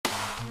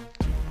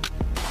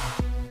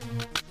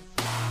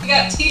We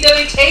got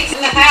TW Takes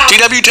in the house.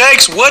 TW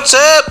Takes, what's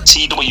up?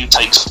 TW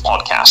Takes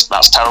Podcast.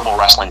 That's Terrible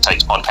Wrestling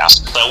Takes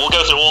Podcast. So we'll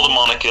go through all the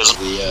monikers.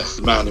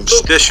 The man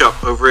himself,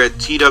 Bishop, over at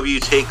TW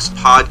Takes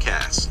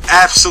Podcast.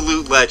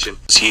 Absolute legend.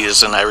 He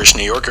is an Irish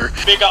New Yorker.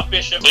 Big up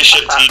Bishop.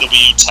 Bishop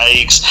TW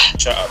Takes.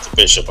 Shout out to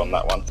Bishop on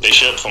that one.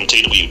 Bishop from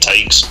TW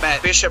Takes.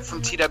 Matt Bishop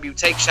from TW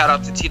Takes. Shout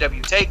out to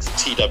TW Takes.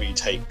 TW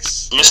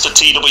Takes. Mr.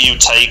 TW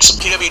Takes.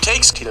 TW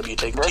Takes. TW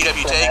Takes.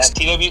 TW Takes.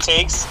 TW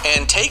Takes.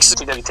 And Takes.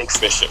 TW Takes.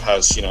 Bishop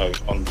has,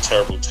 on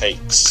Terrible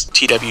Takes.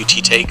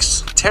 TWT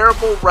Takes.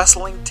 Terrible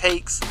Wrestling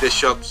Takes.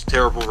 Bishop's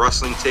Terrible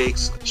Wrestling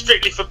Takes.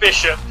 Strictly for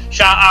Bishop.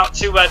 Shout out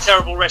to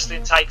Terrible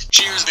Wrestling Takes.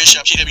 Cheers,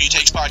 Bishop. TW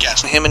Takes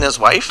Podcast. Him and his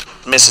wife,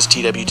 Mrs.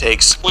 TW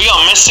Takes. We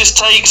got Mrs.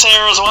 Takes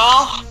here as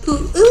well.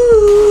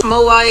 Ooh,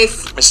 my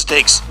wife. Mrs.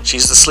 Takes.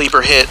 She's the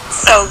sleeper hit.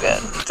 So good.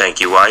 Thank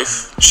you,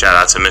 wife. Shout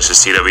out to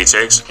Mrs. TW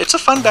Takes. It's a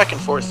fun back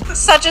and forth.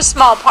 Such a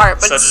small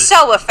part, but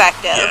so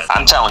effective. Yeah.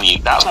 I'm telling you,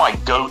 that's my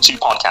go-to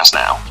podcast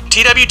now.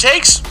 TW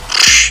Takes?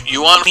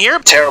 You on here?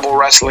 Terrible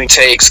Wrestling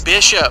Takes.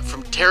 Bishop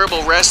from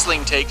Terrible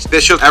Wrestling Takes.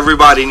 Bishop,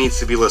 everybody needs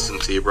to be listening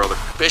to you, brother.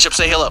 Bishop,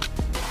 say hello.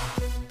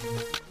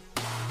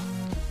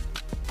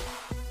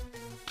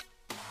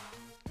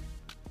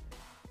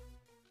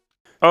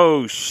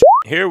 Oh,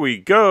 here we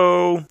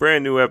go.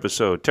 Brand new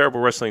episode, Terrible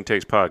Wrestling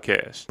Takes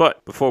Podcast.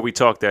 But before we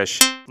talk that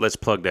let's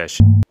plug that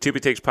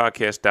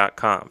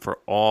TWTakesPodcast.com for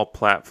all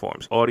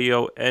platforms,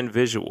 audio and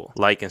visual.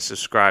 Like and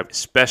subscribe,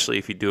 especially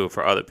if you do it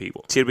for other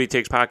people.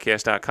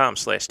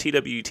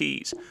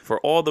 TWTakesPodcast.com/TWTs for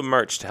all the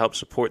merch to help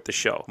support the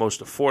show.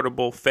 Most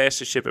affordable,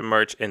 fastest shipping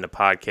merch in the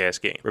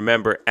podcast game.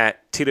 Remember,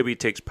 at TW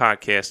Takes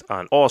Podcast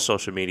on all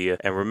social media.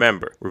 And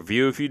remember,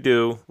 review if you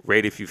do,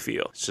 rate if you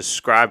feel.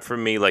 Subscribe for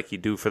me like you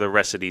do for the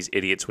rest of these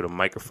idiots with a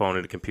microphone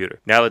and a computer.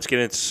 Now let's get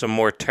into some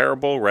more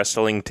terrible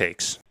wrestling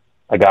takes.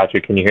 I got you.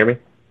 Can you hear me?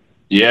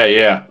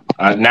 Yeah.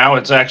 Now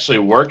it's actually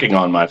working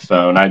on my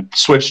phone. I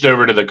switched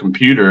over to the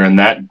computer, and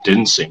that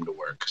didn't seem to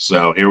work.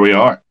 So here we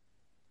are.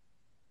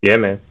 Yeah,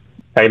 man.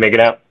 How you make it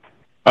out?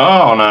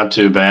 Oh, not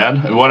too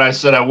bad. What I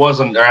said I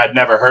wasn't, or I'd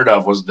never heard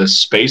of, was this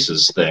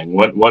Spaces thing.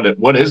 What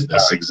is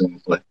this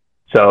exactly?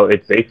 So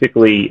it's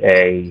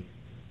basically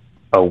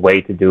a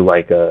way to do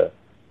like a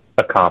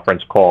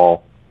conference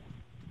call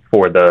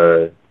for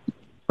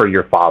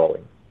your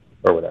following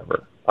or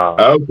whatever.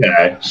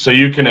 Okay, so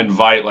you can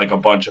invite like a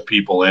bunch of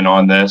people in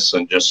on this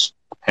and just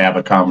have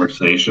a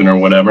conversation or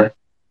whatever?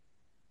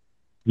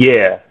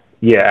 Yeah,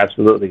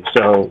 absolutely.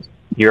 So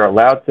you're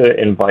allowed to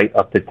invite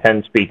up to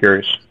 10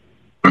 speakers,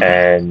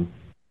 and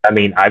I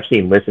mean, I've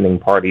seen listening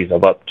parties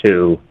of up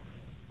to,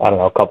 I don't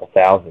know, a couple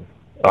thousand.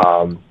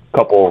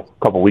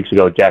 Couple weeks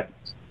ago, Jack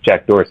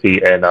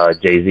Dorsey and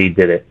Jay-Z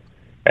did it,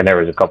 and there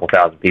was a couple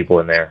thousand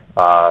people in there.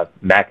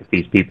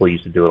 McAfee's people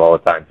used to do it all the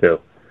time too.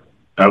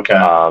 Okay.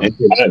 Yeah,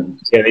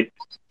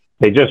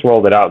 they just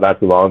rolled it out not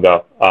too long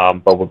ago.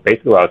 But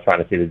basically what I was trying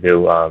to see to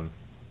do,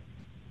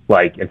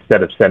 like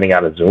instead of sending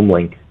out a Zoom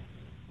link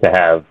to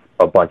have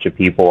a bunch of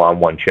people on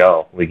one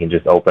show, we can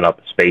just open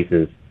up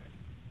Spaces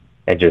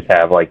and just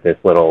have like this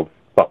little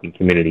fucking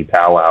community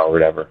powwow or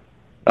whatever.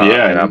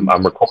 Yeah. And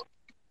I'm recording.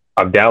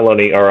 I'm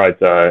downloading, or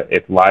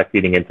it's live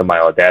feeding into my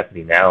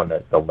Audacity now, and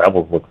the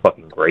levels look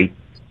fucking great.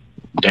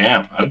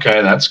 Damn.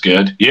 Okay, that's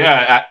good.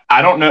 Yeah,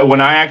 I don't know. When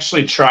I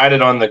actually tried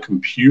it on the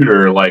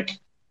computer, like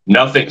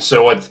nothing.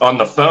 So on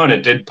the phone,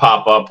 it did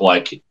pop up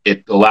like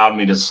it allowed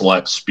me to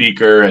select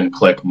speaker and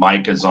click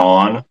mic is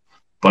on.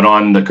 But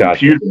on the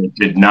computer, it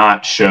did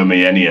not show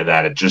me any of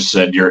that. It just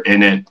said you're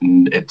in it,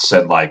 and it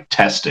said like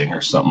testing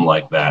or something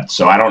like that.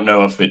 So I don't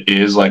know if it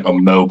is like a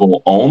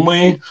mobile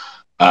only.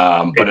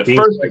 But at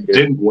first it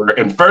didn't work.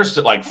 At first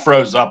it like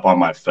froze up on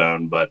my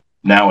phone, but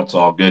now it's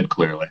all good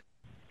clearly.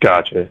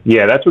 Gotcha.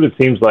 Yeah, that's what it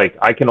seems like.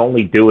 I can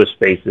only do a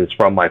Spaces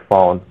from my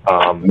phone.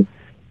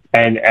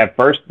 And at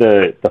first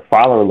the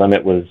follower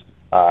limit was,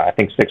 I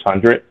think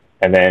 600.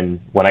 And then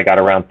when I got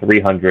around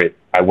 300,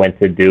 I went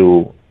to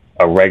do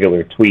a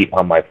regular tweet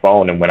on my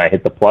phone. And when I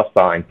hit the plus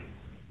sign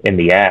in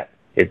the app,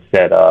 it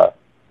said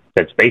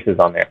Spaces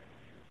on there.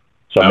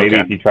 So maybe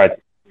if you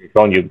tried your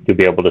phone, you'll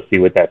be able to see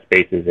what that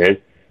Spaces is.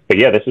 But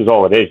yeah, this is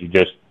all it is. You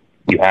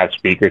have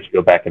speakers, you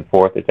go back and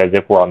forth. It's as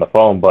if we're on the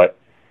phone, but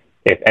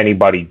if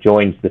anybody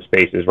joins the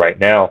Spaces right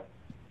now,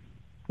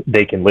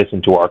 they can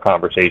listen to our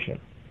conversation.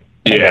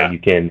 Yeah. And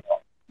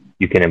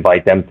you can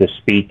invite them to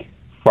speak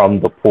from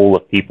the pool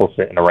of people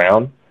sitting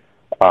around,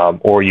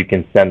 or you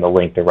can send the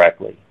link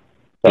directly.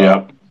 So,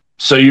 yeah.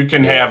 So you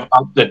can have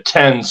up to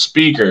 10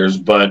 speakers,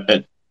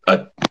 but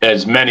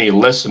as many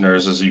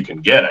listeners as you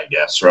can get, I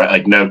guess, right?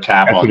 Like no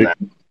cap on that.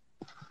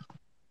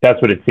 That's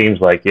what it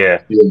seems like,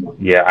 yeah.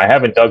 Yeah, I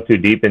haven't dug too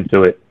deep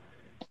into it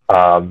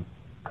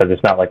because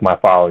it's not like my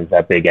following's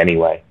that big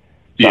anyway.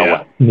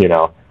 So,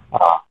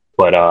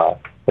 but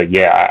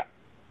yeah, I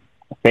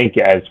think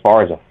as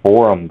far as a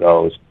forum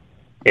goes,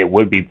 it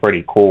would be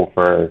pretty cool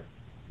for,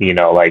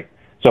 like,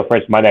 so for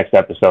instance, my next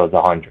episode is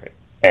 100.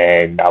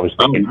 And I was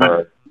thinking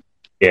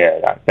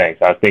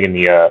thanks. I was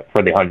thinking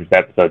for the 100th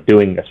episode,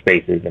 doing the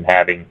Spaces and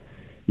having,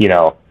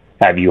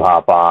 have you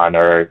hop on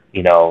or,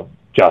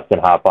 Justin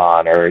hop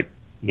on or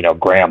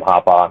Graham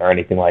hop on or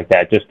anything like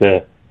that, just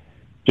the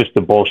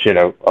bullshit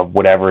of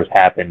whatever has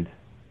happened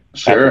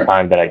at the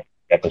time that I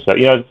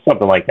episode,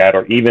 something like that.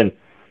 Or even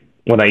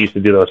when I used to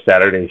do those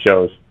Saturday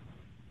shows,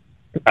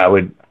 I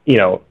would,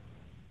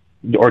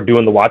 or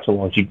doing the watch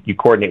alongs, you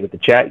coordinate with the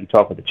chat, you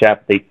talk with the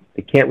chat, but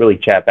they can't really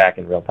chat back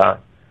in real time.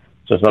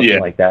 So something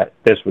like that,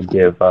 this would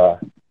give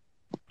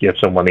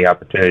someone the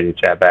opportunity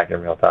to chat back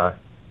in real time.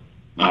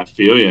 I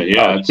feel you.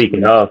 Yeah.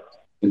 Speaking of,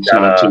 I'm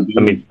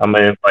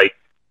gonna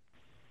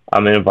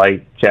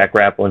invite Jack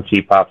Rapple and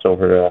Cheap Pops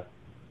over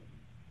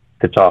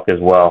to talk as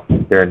well.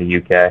 They're in the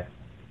UK.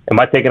 Am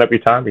I taking up your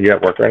time? Are you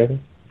at work or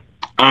anything?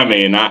 I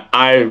mean,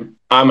 I'm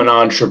an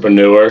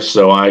entrepreneur,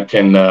 so I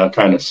can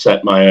kind of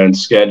set my own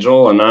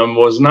schedule, and I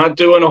was not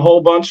doing a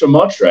whole bunch of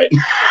much right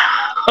now.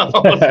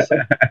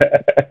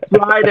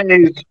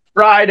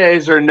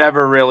 Fridays are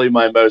never really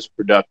my most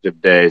productive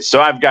days,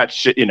 so I've got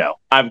shit.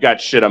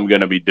 I'm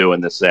going to be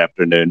doing this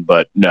afternoon.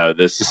 But no,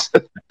 this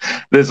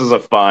is a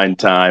fine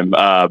time.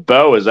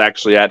 Bo is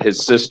actually at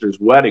his sister's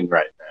wedding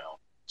right now,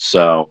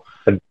 so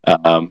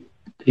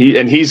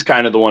he's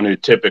kind of the one who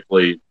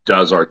typically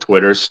does our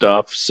Twitter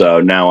stuff. So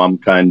now I'm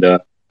kind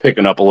of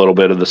picking up a little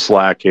bit of the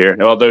slack here.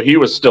 Although he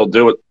was still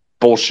doing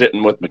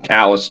bullshitting with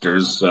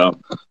McAllister's, so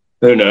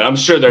who knows? I'm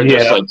sure they're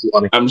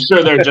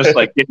just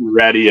like getting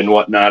ready and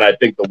whatnot. I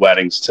think the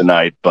wedding's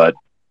tonight, but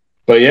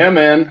yeah,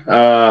 man,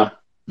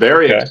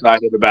 very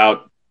excited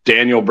about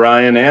Daniel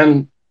Bryan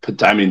and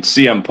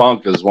CM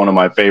Punk is one of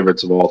my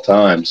favorites of all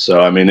time.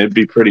 So I mean, it'd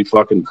be pretty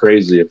fucking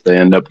crazy if they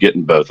end up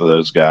getting both of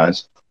those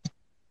guys.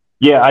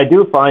 Yeah, I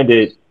do find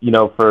it,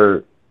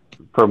 for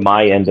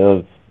my end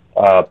of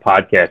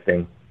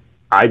podcasting,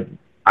 I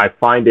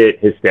find it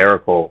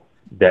hysterical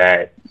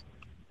that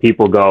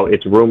people go,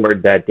 it's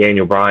rumored that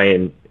Daniel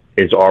Bryan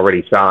is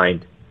already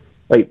signed.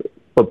 Like,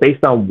 but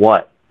based on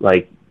what?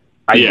 Like,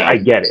 I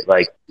get it.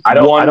 Like, I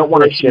don't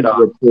want to shit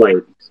on.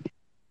 Like,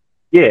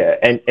 yeah,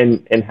 and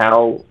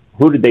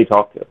who did they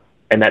talk to?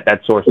 And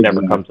that source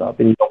never comes up,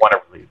 and you don't want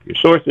to release your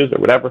sources or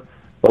whatever.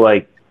 But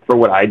like, for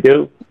what I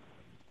do,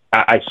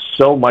 I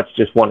so much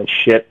just want to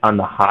shit on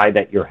the high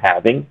that you're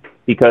having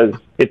because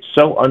it's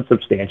so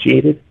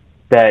unsubstantiated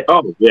that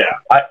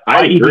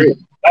I agree.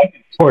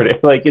 For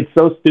it. Like, it's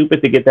so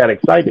stupid to get that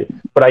excited,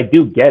 but I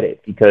do get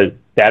it because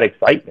that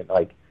excitement,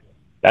 like,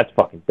 that's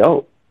fucking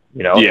dope,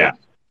 Yeah.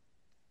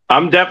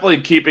 I'm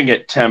definitely keeping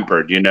it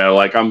tempered,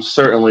 like I'm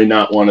certainly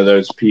not one of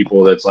those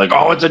people that's like,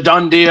 oh, it's a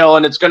done deal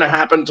and it's going to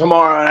happen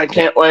tomorrow and I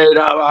can't wait.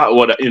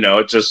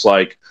 It's just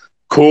like,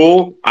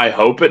 cool. I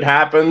hope it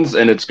happens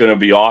and it's going to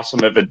be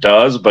awesome if it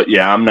does. But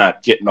yeah, I'm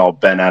not getting all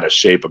bent out of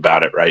shape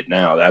about it right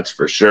now. That's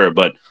for sure.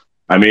 But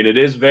I mean, it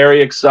is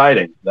very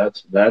exciting.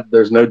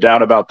 There's no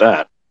doubt about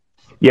that.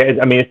 Yeah.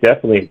 I mean, it's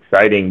definitely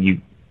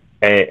exciting.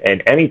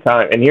 And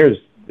anytime, and here's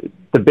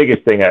the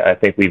biggest thing I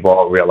think we've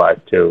all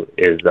realized too,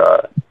 is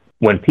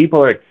when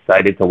people are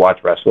excited to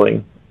watch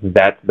wrestling,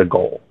 that's the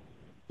goal.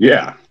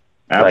 Yeah,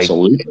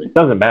 absolutely. Like, it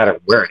doesn't matter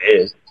where it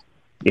is.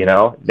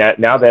 That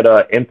now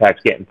that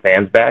Impact's getting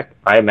fans back,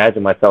 I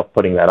imagine myself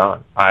putting that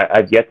on.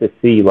 I've yet to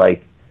see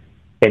like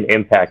an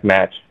Impact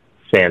match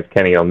sans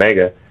Kenny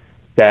Omega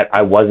that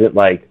I wasn't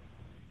like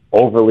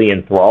overly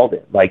enthralled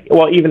in. Like,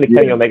 well, even the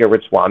Kenny Omega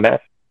Rich Swann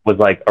match was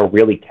like a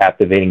really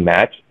captivating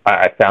match.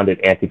 I found it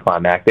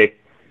anticlimactic,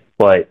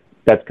 but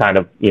that's kind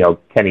of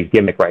Kenny's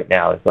gimmick right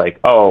now. It's like,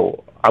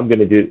 oh, I'm going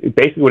to do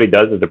basically what he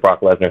does is the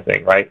Brock Lesnar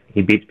thing, right?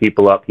 He beats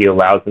people up, he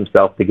allows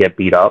himself to get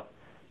beat up,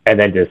 and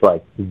then just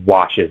like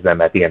washes them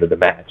at the end of the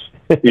match.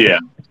 Yeah.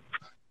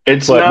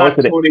 It's not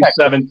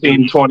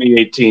 2017,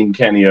 2018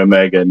 Kenny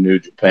Omega in New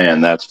Japan,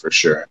 that's for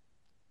sure.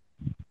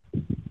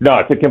 No,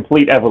 it's a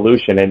complete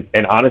evolution,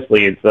 and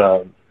honestly, it's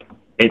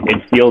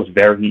it feels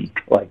very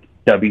like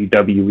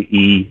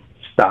WWE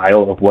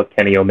style of what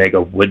Kenny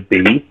Omega would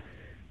be,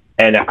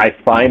 and I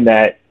find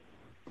that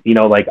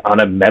like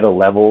on a meta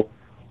level,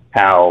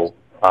 how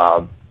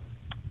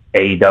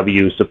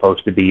AEW is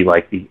supposed to be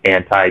like the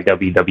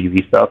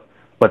anti-WWE stuff.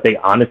 But they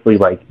honestly,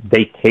 like,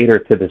 they cater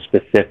to the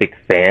specific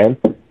fan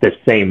the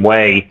same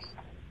way,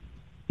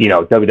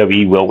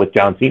 WWE will with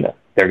John Cena.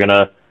 They're going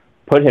to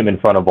put him in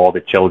front of all the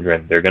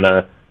children. They're going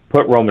to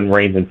put Roman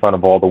Reigns in front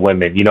of all the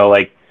women.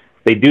 Like,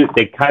 they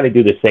kind of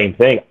do the same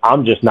thing.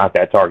 I'm just not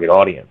that target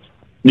audience.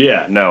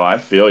 Yeah, no, I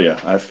feel you.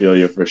 I feel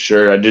you for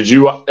sure.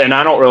 And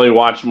I don't really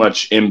watch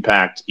much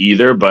Impact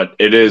either, but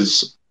it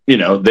is,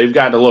 they've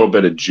got a little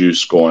bit of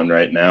juice going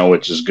right now,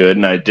 which is good.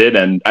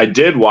 And I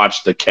did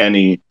watch the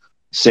Kenny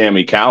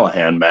Sami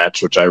Callihan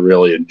match, which I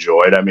really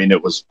enjoyed. I mean,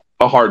 it was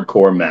a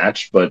hardcore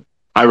match, but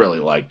I really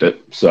liked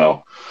it.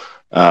 So,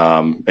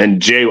 and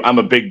I'm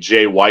a big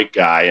Jay White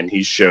guy, and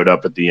he showed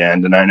up at the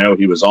end, and I know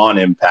he was on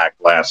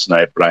Impact last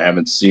night, but I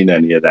haven't seen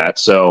any of that.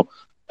 So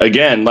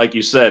again, like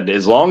you said,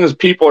 as long as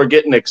people are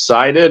getting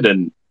excited,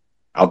 and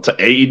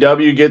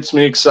AEW gets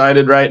me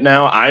excited right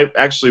now. I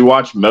actually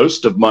watched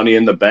most of Money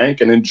in the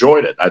Bank and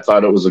enjoyed it. I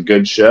thought it was a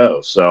good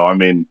show. So, I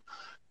mean,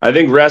 I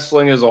think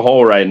wrestling as a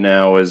whole right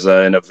now is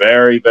in a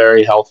very,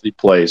 very healthy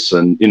place.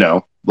 And,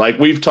 like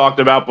we've talked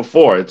about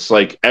before, it's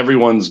like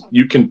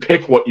you can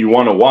pick what you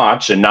want to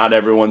watch, and not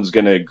everyone's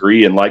going to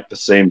agree and like the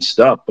same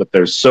stuff, but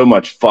there's so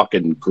much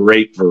fucking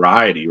great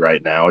variety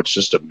right now. It's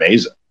just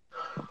amazing.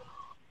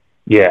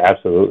 Yeah,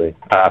 absolutely.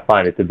 I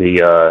find it to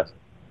be,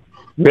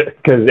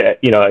 because,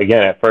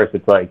 again, at first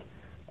it's like,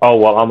 oh,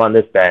 well, I'm on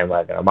this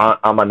bandwagon,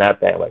 I'm on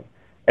that bandwagon.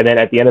 And then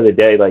at the end of the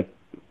day, like,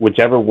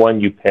 whichever one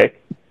you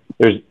pick,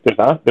 there's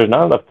not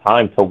enough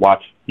time to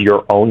watch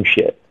your own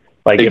shit.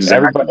 Like,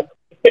 exactly.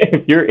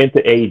 If you're into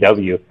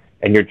AEW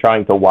and you're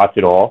trying to watch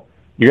it all,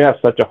 you're going to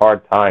have such a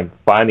hard time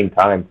finding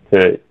time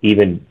to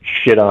even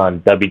shit on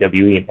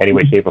WWE in any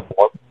way, shape, or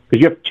form,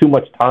 because you have too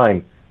much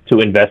time to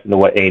invest into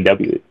what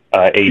AEW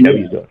is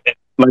doing.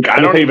 Like, I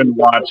don't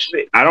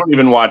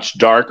even watch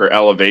Dark or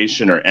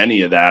Elevation or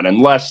any of that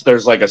unless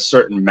there's like a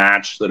certain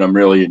match that I'm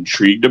really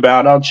intrigued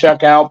about. I'll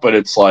check out, but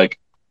it's like,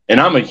 and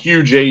I'm a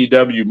huge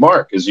AEW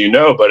mark, as you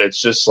know, but it's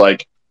just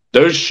like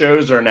those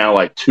shows are now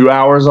like 2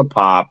 hours a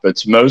pop.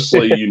 It's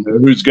mostly you know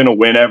who's going to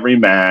win every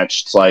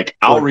match. It's like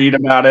I'll read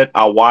about it,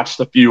 I'll watch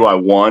the few I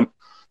want.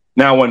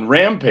 Now, when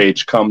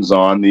Rampage comes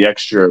on, the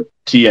extra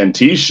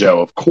TNT show,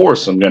 of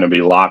course I'm going to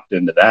be locked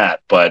into that,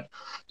 but.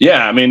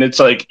 Yeah, I mean, it's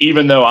like,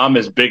 even though I'm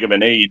as big of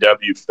an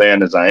AEW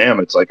fan as I am,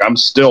 it's like I'm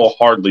still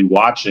hardly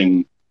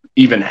watching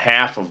even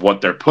half of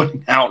what they're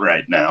putting out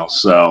right now.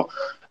 So,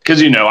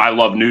 because, I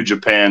love New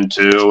Japan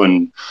too.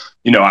 And,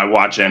 I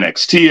watch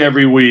NXT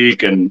every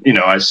week and,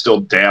 I still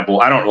dabble.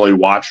 I don't really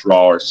watch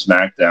Raw or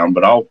SmackDown,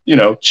 but I'll,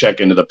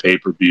 check into the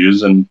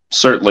pay-per-views and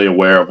certainly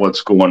aware of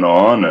what's going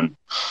on. And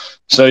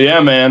so, yeah,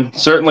 man,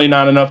 certainly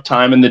not enough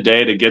time in the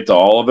day to get to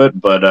all of it,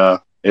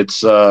 but,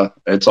 it's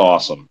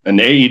awesome. And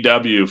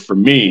AEW for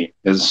me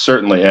has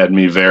certainly had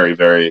me very,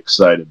 very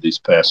excited these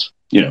past,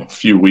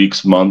 few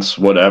weeks, months,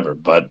 whatever.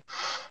 But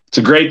it's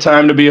a great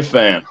time to be a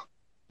fan.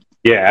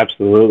 Yeah,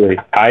 absolutely.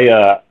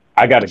 I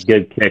got a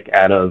good kick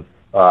out of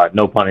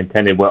no pun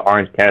intended what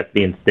Orange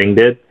Cassidy and Sting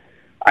did.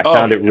 I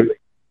found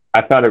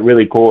it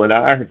really cool, and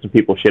I heard some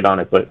people shit on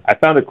it, but I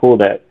found it cool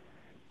that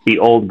the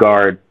old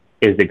guard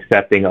is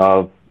accepting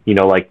of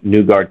like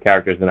new guard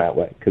characters in that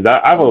way. Because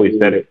I've always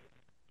said it.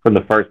 From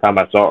the first time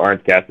I saw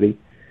Orange Cassidy,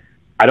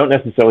 I don't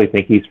necessarily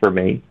think he's for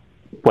me,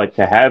 but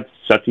to have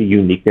such a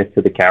uniqueness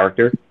to the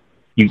character,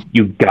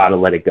 you gotta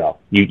let it go.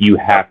 You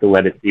have to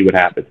let it see what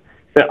happens.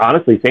 But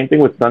honestly, same thing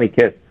with Sonny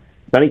Kiss.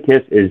 Sonny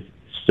Kiss is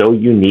so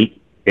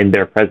unique in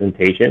their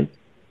presentation.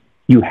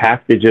 You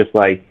have to just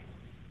like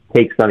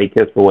take Sonny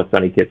Kiss for what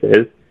Sonny Kiss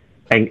is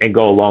and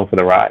go along for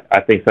the ride.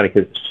 I think Sonny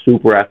Kiss is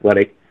super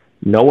athletic.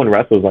 No one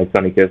wrestles like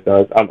Sonny Kiss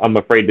does. I'm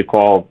afraid to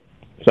call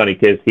Sonny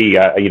Kiss,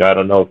 I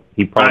don't know if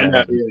he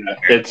probably.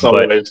 It's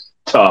always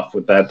tough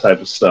with that type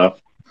of stuff.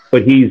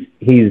 But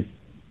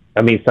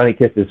Sonny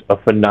Kiss is a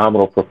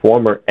phenomenal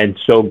performer and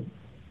so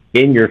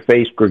in your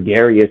face,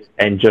 gregarious,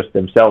 and just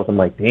themselves. I'm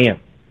like, damn,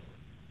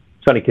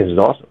 Sonny Kiss is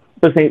awesome.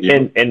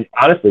 And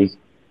honestly,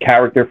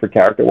 character for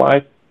character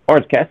wise,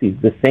 Orange Cassidy's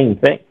the same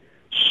thing.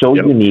 So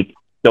unique,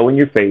 so in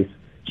your face,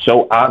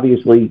 so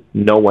obviously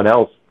no one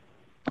else.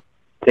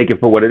 Take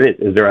it for what it is.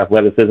 Is there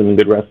athleticism and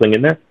good wrestling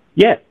in there?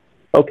 Yeah.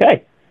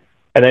 Okay.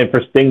 And then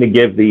for Sting to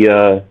give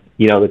the,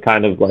 the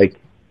kind of like,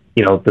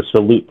 the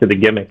salute to the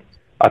gimmick,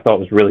 I thought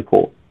was really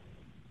cool.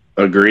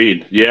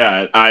 Agreed.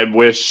 Yeah, I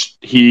wish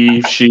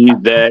he, she,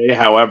 they,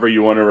 however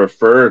you want to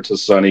refer to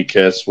Sonny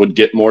Kiss, would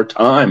get more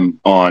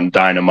time on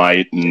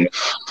Dynamite and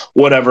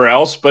whatever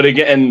else. But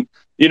again,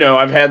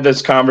 I've had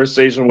this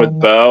conversation with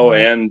Bo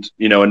and,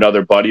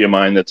 another buddy of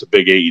mine that's a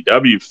big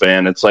AEW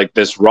fan. It's like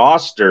this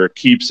roster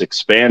keeps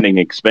expanding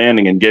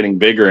and getting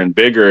bigger and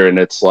bigger. And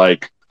it's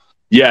like,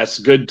 yes,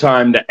 good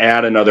time to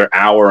add another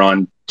hour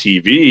on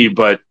TV,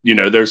 but,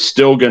 there's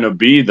still going to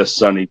be the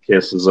Sonny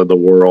Kisses of the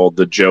world,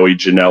 the Joey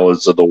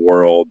Janela's of the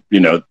world,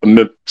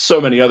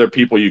 so many other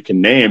people you can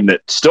name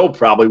that still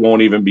probably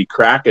won't even be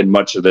cracking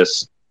much of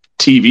this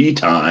TV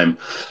time,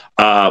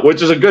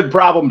 which is a good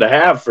problem to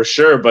have for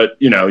sure. But,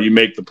 you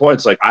make the point.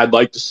 It's like, I'd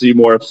like to see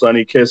more of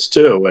Sonny Kiss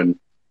too. And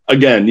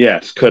again,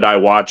 yes, could I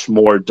watch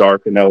more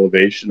Dark and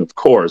Elevation? Of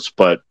course,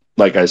 but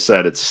like I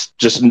said, that's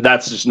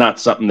just not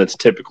something that's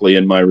typically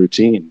in my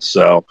routine.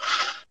 So,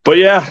 but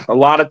yeah, a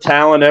lot of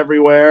talent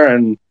everywhere.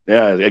 And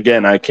yeah,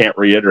 again, I can't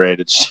reiterate.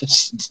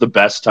 It's the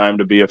best time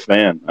to be a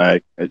fan.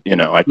 I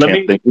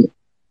can't think.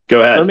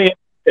 Go ahead. Let me ask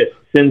this,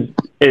 since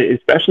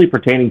especially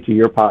pertaining to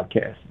your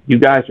podcast, you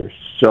guys are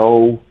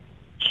so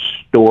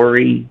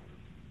story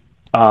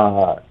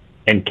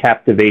and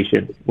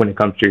captivation when it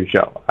comes to your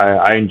show.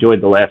 I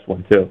enjoyed the last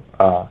one too.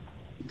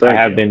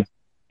 I've been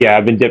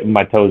dipping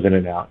my toes in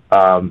and out.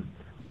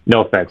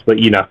 No offense, but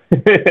my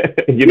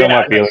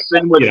feelings.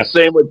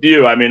 Same with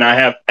you. I mean, I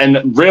have,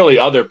 and really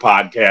other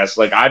podcasts.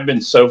 Like, I've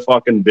been so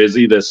fucking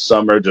busy this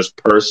summer, just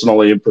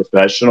personally and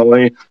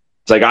professionally.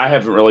 It's like I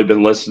haven't really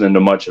been listening to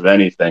much of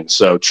anything.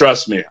 So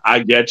trust me, I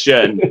get you,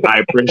 and I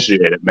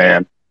appreciate it,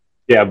 man.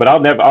 Yeah, but I'll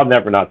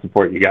never not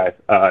support you guys.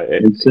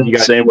 You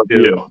guys same with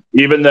you.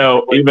 Even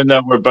though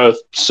we're both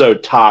so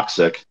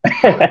toxic.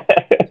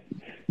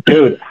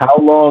 Dude, how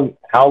long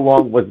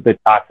was the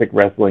Toxic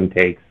Wrestling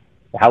Takes?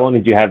 How long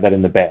did you have that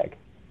in the bag?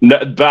 No,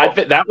 but I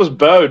think that was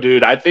Bo,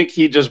 dude. I think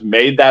he just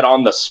made that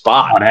on the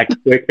spot. Oh,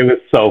 it was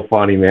so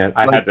funny, man.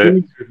 I had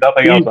to.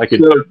 Nothing else I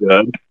could do.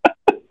 Good.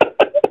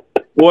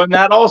 Well, and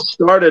that all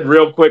started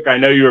real quick. I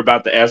know you were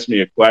about to ask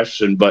me a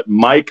question, but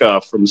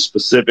Micah from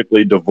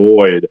Specifically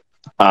Devoid,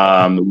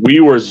 we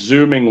were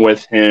Zooming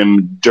with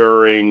him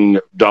during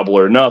Double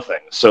or Nothing.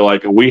 So,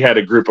 like, we had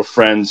a group of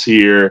friends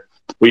here.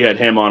 We had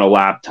him on a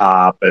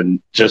laptop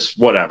and just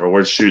whatever.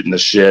 We're shooting the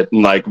shit.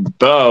 And, like,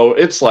 Bo,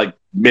 it's like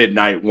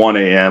midnight, 1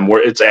 a.m.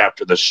 Where it's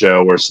after the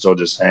show. We're still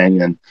just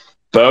hanging.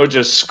 Bo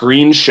just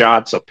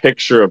screenshots a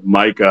picture of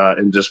Micah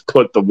and just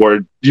put the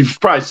word, you've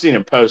probably seen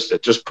him post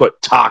it, just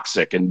put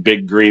toxic in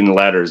big green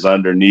letters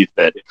underneath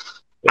it.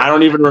 I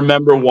don't even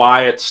remember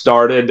why it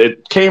started.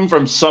 It came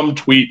from some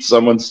tweet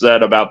someone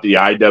said about the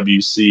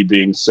IWC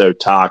being so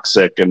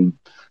toxic, and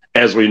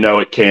as we know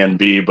it can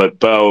be, but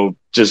Bo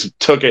just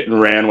took it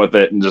and ran with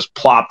it and just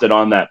plopped it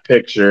on that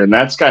picture, and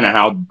that's kind of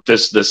how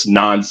this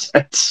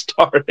nonsense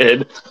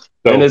started.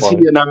 So and as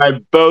funny. He and I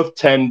both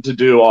tend to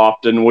do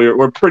often,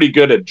 we're pretty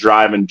good at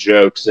driving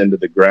jokes into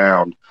the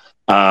ground.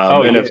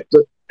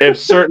 I've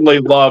certainly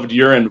loved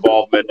your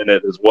involvement in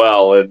it as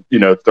well, and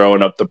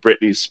throwing up the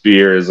Britney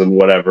Spears and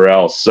whatever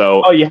else.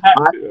 So,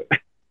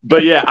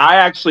 but yeah, I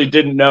actually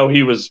didn't know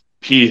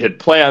he had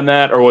planned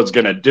that or was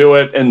going to do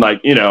it, and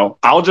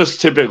I'll just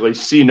typically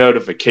see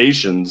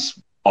notifications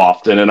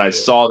often, and I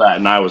saw that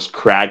and I was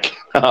cracking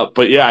up.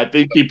 But yeah, I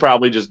think he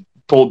probably just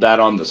pulled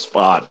that on the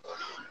spot.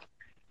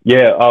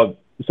 Yeah.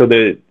 So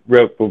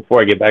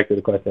before I get back to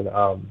the question,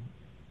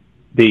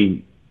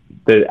 the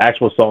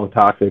actual song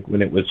 "Toxic"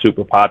 when it was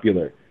super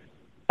popular,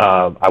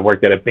 I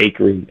worked at a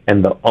bakery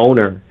and the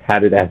owner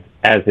had it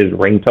as his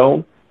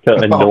ringtone to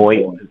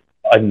annoy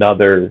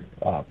another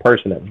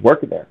person that was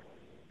working there.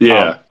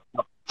 Yeah.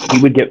 He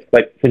would get,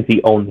 since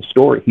he owned the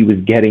store, he was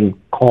getting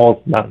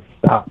calls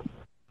nonstop.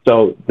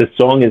 So the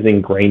song is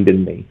ingrained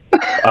in me.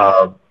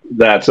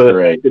 That's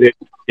great.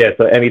 Yeah,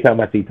 so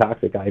anytime I see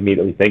Toxic, I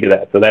immediately think of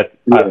that. So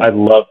I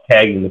love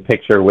tagging the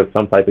picture with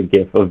some type of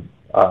GIF of,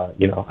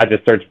 I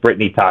just search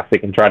Britney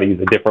Toxic and try to use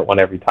a different one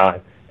every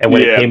time. And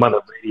when it came on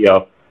the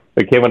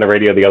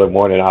radio, the other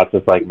morning, I was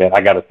just like, man,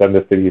 I got to send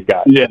this to these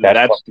guys. Yeah,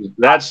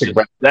 that's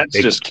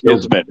just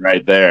kismet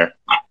right there.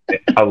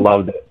 I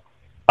loved it.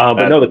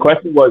 But no, the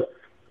question was,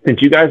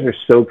 since you guys are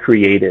so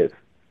creative,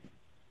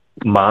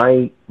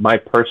 my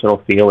personal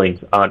feelings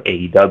on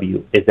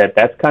AEW is that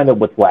that's kind of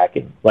what's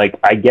lacking. Like,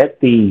 I get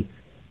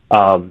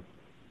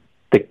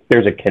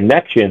there's a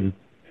connection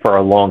for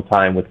a long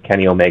time with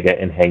Kenny Omega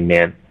and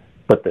Hangman,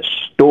 but the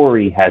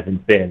story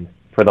hasn't been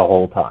for the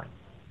whole time.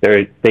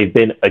 They've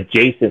been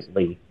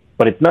adjacently,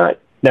 but it's not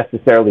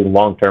necessarily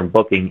long-term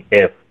booking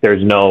if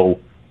there's no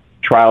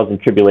trials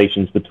and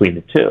tribulations between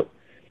the two.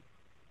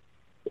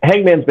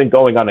 Hangman's been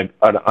going on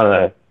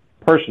a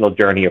personal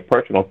journey, a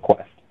personal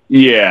quest.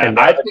 Yeah, and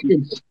I think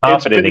it's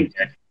confident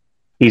again.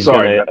 He's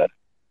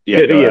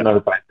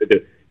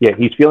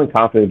he's feeling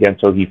confident again,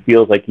 so he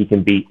feels like he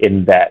can be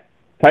in that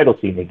title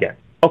scene again.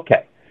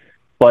 Okay,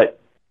 but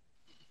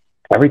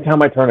every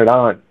time I turn it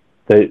on,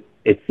 it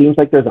seems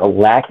like there's a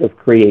lack of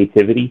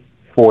creativity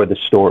for the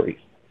stories.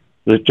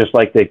 It's just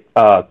like the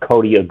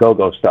Cody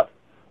Agogo stuff.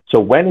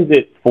 So when is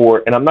it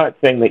for? And I'm not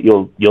saying that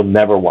you'll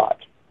never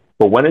watch,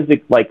 but when is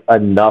it like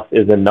enough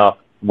is enough?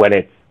 When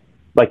it's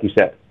like you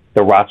said,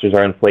 the rosters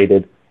are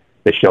inflated,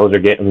 the shows are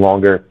getting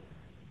longer.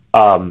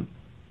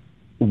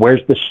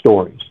 Where's the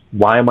stories?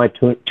 Why am I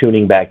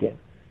tuning back in?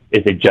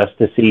 Is it just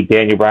to see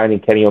Daniel Bryan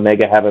and Kenny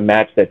Omega have a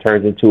match that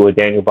turns into a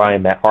Daniel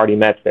Bryan Matt Hardy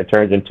match that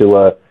turns into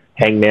a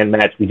Hangman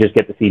match? We just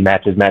get to see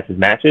matches,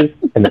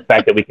 and the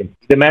fact that we can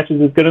see the matches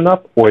is good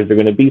enough? Or is there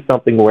going to be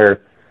something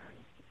where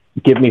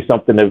give me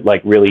something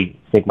to really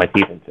sink my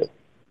teeth into?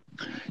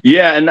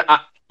 Yeah, and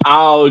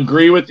I'll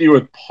agree with you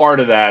with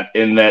part of that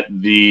in that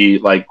the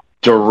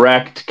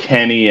direct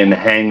Kenny and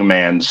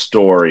Hangman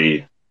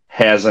story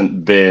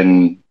hasn't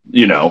been,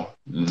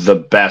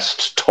 the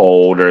best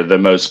told or the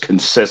most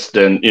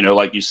consistent.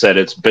 Like you said,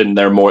 they've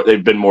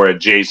been more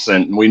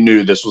adjacent, and we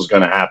knew this was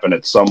going to happen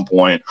at some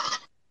point.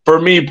 For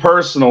me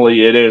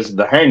personally, it is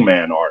the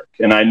Hangman arc.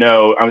 And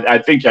I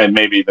think I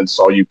maybe even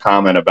saw you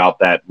comment about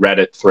that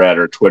Reddit thread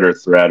or Twitter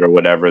thread or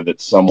whatever that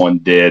someone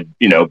did,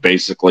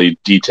 basically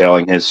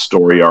detailing his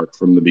story arc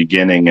from the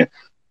beginning.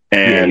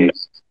 And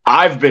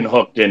I've been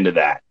hooked into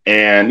that.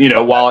 And,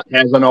 while it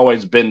hasn't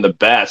always been the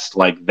best,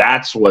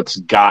 that's what's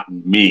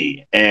gotten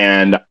me.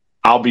 And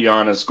I'll be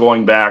honest,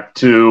 going back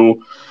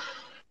to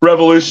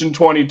Revolution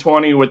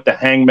 2020 with the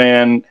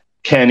Hangman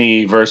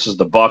Kenny versus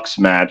the Bucks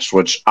match,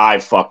 which I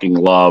fucking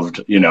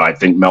loved. I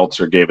think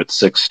Meltzer gave it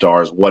 6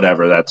 stars,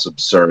 whatever. That's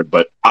absurd,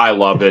 but I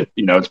love it.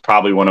 It's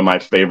probably one of my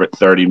favorite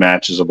 30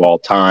 matches of all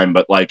time.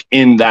 But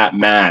in that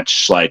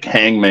match,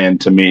 Hangman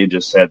to me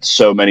just had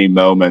so many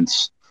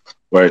moments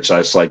where it's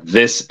just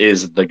this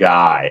is the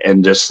guy.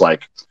 And just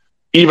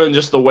even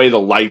just the way the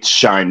lights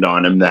shined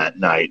on him that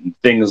night and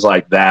things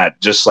like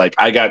that, just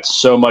I got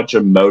so much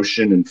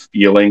emotion and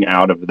feeling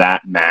out of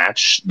that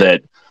match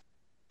that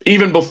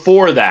even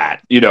before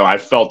that, I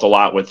felt a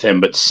lot with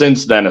him, but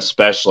since then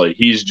especially,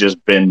 he's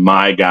just been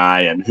my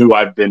guy and who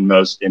I've been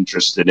most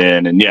interested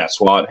in. And yes,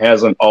 while it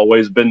hasn't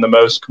always been the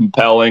most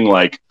compelling,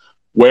 like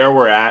where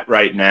we're at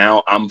right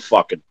now, I'm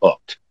fucking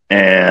hooked.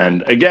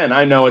 And again,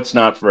 I know it's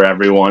not for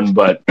everyone,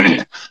 but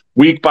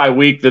week by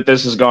week that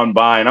this has gone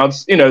by, and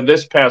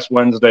this past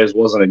Wednesdays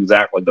wasn't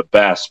exactly the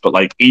best, but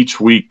like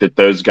each week that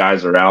those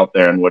guys are out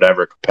there in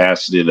whatever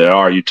capacity they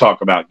are, you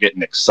talk about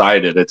getting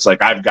excited. It's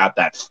like I've got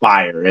that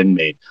fire in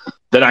me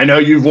that I know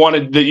you'd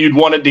wanted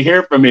to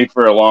hear from me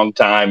for a long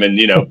time, and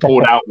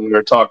pulled out when we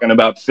were talking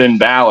about Finn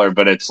Balor.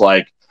 But it's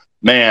like,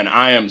 man,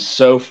 I am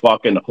so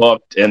fucking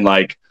hooked, and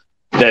like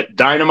that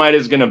Dynamite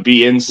is going to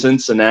be in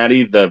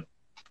Cincinnati the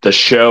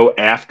show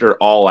after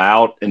All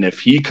Out, and if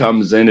he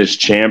comes in as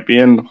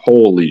champion,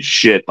 holy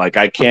shit, like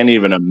I can't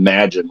even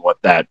imagine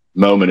what that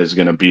moment is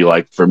going to be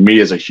like for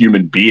me as a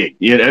human being,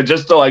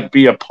 just to like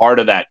be a part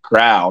of that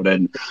crowd.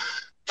 And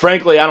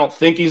frankly, I don't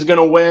think he's going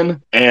to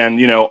win,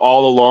 and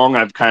all along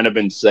I've kind of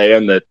been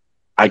saying that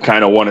I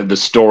kind of wanted the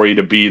story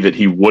to be that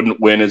he wouldn't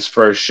win his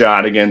first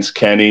shot against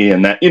Kenny,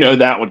 and that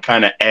that would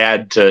kind of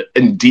add to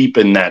and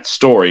deepen that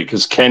story,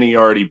 because Kenny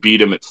already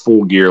beat him at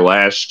Full Gear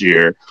last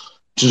year,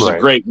 which is a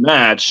great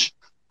match.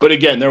 But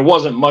again, there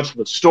wasn't much of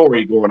a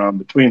story going on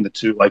between the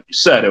two. Like you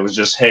said, it was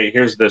just, hey,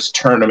 here's this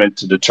tournament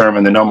to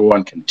determine the number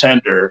one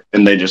contender,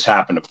 and they just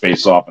happened to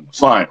face off in the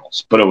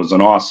finals. But it was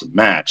an awesome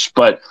match.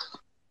 But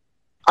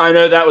I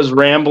know that was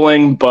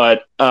rambling,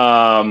 but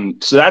so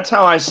that's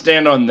how I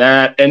stand on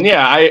that. And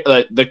yeah,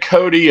 the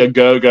Cody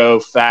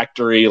Agogo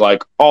factory,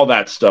 like all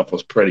that stuff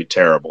was pretty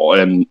terrible,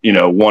 and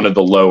one of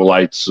the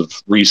lowlights of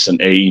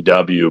recent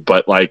AEW.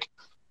 But like,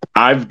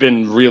 I've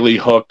been really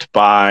hooked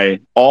by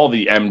all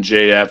the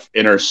MJF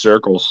Inner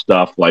Circle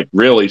stuff, like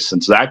really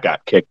since that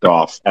got kicked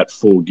off at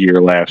Full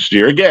Gear last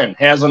year. Again,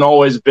 hasn't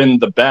always been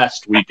the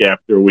best week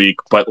after week,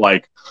 but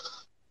like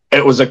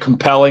it was a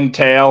compelling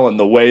tale, and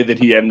the way that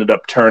he ended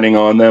up turning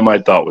on them I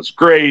thought was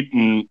great.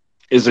 And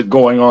is it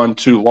going on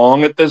too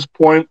long at this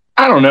point?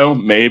 I don't know,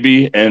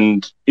 maybe.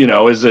 And,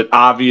 is it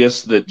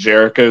obvious that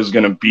Jericho is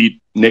going to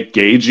beat Nick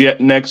Gage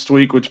yet next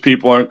week, which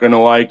people aren't going to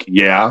like?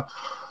 Yeah.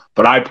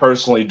 But I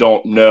personally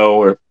don't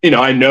know, or,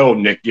 I know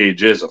Nick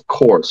Gage is, of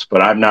course,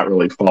 but I've not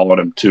really followed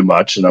him too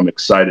much, and I'm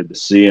excited to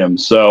see him.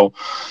 So,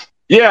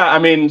 yeah, I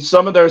mean,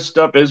 some of their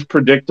stuff is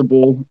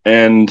predictable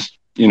and,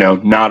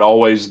 not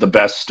always the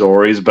best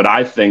stories, but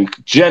I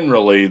think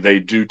generally they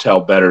do tell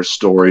better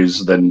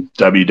stories than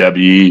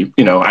WWE.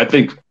 I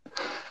think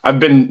I've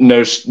been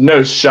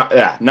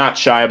not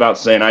shy about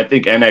saying I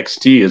think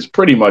NXT is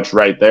pretty much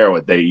right there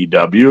with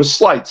AEW, a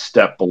slight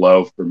step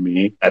below for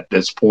me at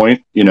this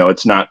point.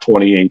 It's not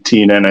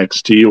 2018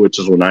 NXT, which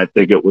is when I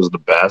think it was the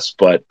best.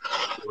 But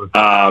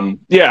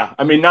yeah,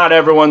 I mean, not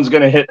everyone's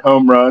going to hit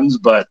home runs,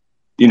 but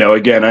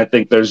again, I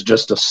think there's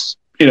just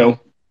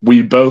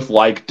we both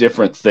like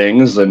different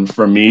things, and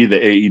for me, the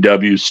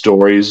AEW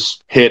stories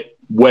hit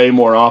way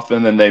more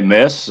often than they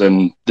miss,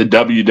 and the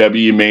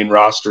WWE main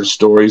roster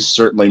stories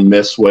certainly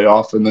miss way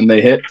often than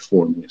they hit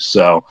for me.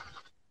 So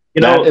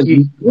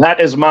that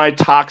is my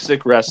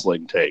toxic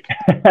wrestling take.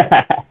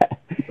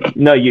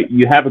 No,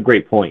 you have a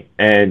great point.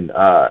 And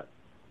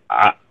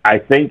I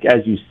think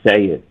as you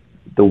say it,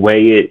 the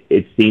way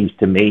it seems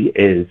to me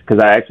is,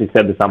 because I actually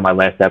said this on my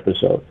last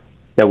episode,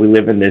 that we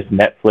live in this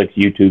Netflix,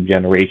 YouTube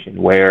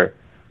generation where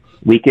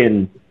we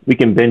can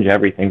binge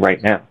everything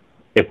right now.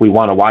 If we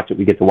want to watch it,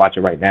 we get to watch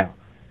it right now.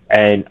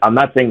 And I'm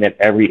not saying that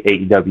every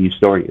AEW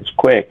story is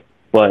quick,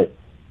 but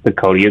the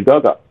Cody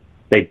Agogo,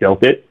 they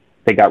built it,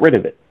 they got rid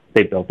of it.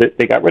 They built it,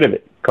 they got rid of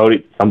it.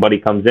 Somebody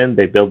comes in,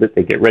 they build it,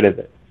 they get rid of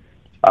it.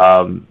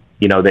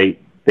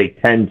 They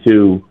tend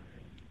to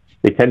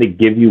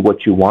give you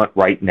what you want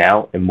right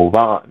now and move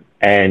on.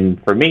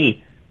 And for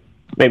me,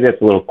 maybe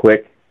that's a little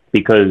quick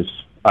because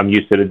I'm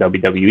used to the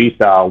WWE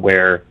style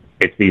where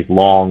it's these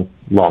long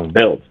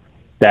builds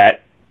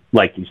that,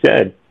 like you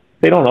said,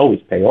 they don't always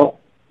pay off.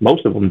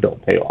 Most of them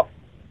don't pay off.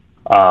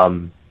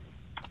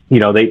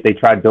 They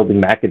tried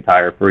building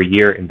McIntyre for a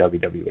year in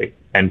WWE,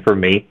 and for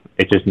me,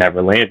 it just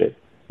never landed.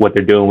 What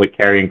they're doing with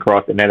Karrion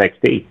Kross in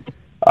NXT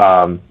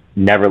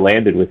never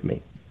landed with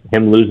me.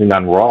 Him losing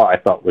on Raw, I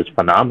thought was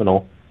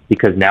phenomenal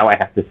because now I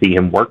have to see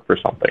him work for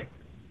something.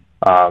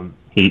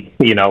 He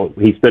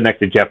stood next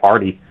to Jeff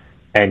Hardy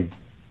and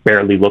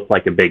barely looked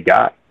like a big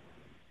guy.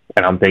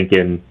 And I'm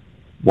thinking,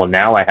 well,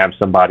 now I have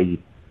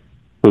somebody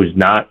who's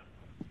not,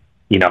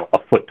 a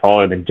foot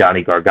taller than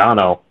Johnny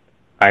Gargano.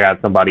 I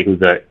got somebody who's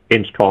an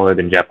inch taller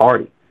than Jeff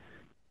Hardy.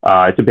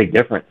 It's a big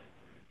difference.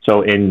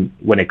 So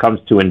when it comes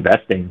to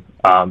investing,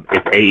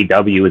 if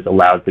AEW is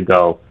allowed to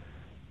go,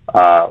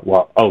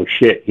 oh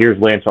shit, here's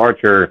Lance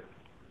Archer,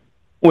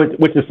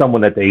 which is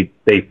someone that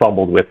they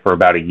fumbled with for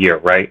about a year,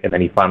 right? And then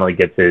he finally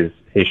gets his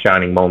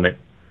shining moment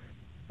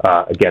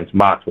against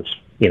Mox, which,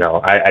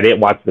 I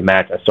didn't watch the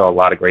match. I saw a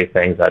lot of great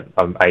things.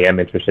 I am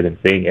interested in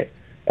seeing it.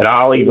 And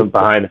I'll even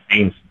behind the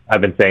scenes, I've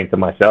been saying to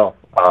myself,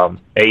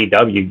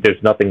 AEW,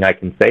 there's nothing I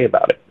can say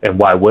about it. And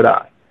why would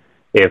I?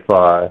 If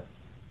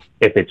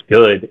it's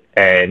good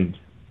and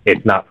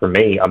it's not for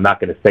me. I'm not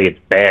going to say it's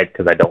bad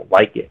because I don't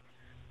like it.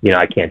 You know,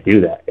 I can't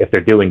do that. If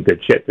they're doing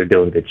good shit, they're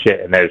doing good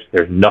shit, and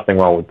there's nothing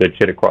wrong with good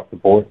shit across the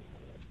board.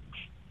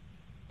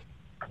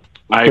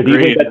 I agree. Do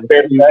you think that's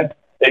fair to say?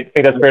 I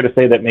think that's fair to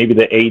say that maybe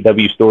the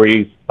AEW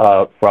stories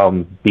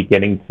from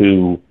beginning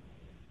to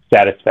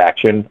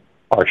satisfaction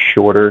are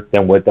shorter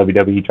than what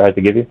WWE tries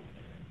to give you?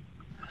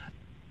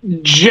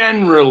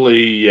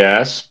 Generally,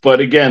 yes.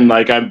 But again,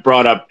 like I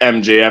brought up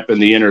MJF in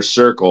the Inner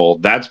Circle,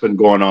 that's been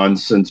going on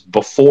since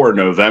before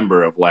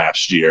November of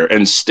last year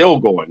and still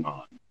going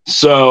on.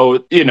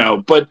 So, you know,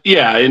 but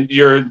yeah, in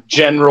your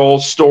general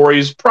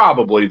stories,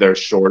 probably they're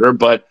shorter.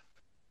 But,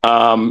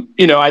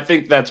 you know, I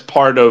think that's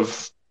part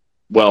of,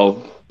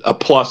 well, a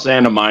plus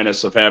and a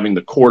minus of having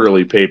the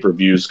quarterly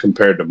pay-per-views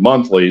compared to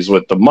monthlies.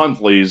 With the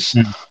monthlies,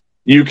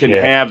 you can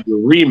have your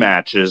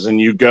rematches and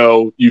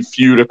you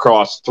feud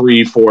across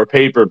 3-4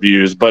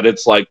 pay-per-views, but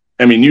it's like,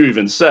 I mean, you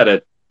even said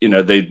it, you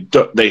know,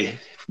 they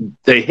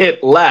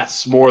hit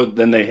less more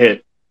than they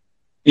hit,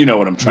 you know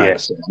what I'm trying to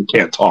say. I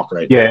can't talk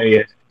right now.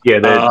 Yeah,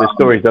 the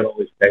stories don't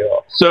always pay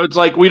off. So it's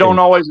like we don't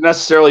always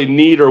necessarily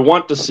need or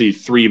want to see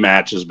 3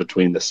 matches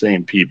between the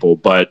same people,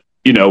 but,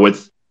 you know,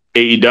 with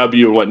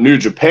AEW and what New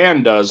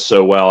Japan does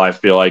so well, I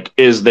feel like,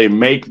 is they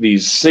make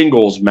these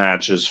singles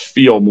matches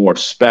feel more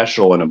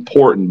special and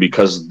important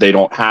because they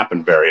don't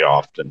happen very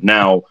often.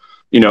 Now,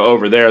 you know,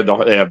 over there,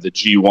 they have the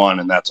G1,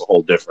 and that's a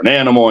whole different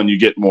animal, and you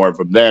get more of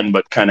them then,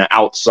 but kind of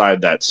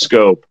outside that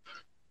scope,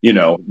 you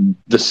know,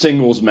 the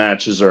singles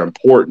matches are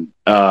important,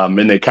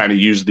 and they kind of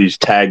use these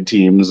tag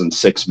teams and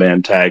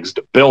 6-man tags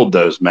to build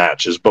those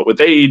matches. But with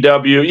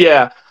AEW,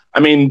 yeah, I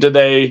mean, do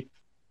they...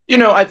 You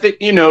know, I think,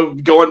 you know,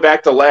 going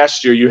back to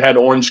last year, you had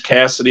Orange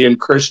Cassidy and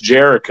Chris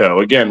Jericho.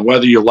 Again,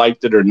 whether you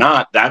liked it or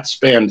not, that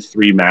spanned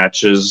 3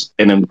 matches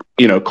and,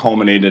 you know,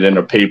 culminated in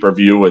a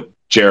pay-per-view with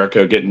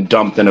Jericho getting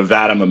dumped in a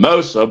vat of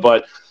mimosa.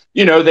 But,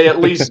 you know, they at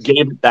least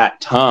gave it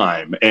that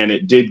time, and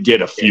it did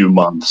get a few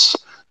months.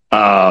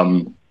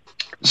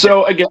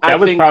 So, again, that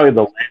was probably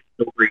the last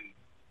story.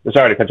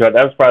 Sorry to cut you off.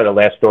 That was probably the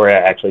last story I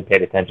actually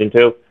paid attention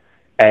to.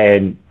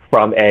 And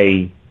from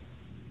a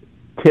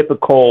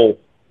typical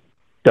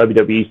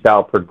WWE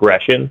style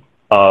progression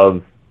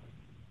of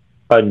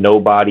a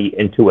nobody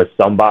into a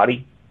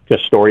somebody,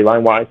 just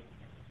storyline wise,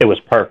 it was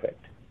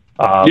perfect.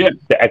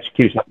 The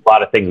execution of a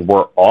lot of things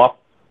were off,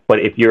 but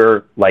if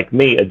you're like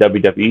me, a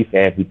WWE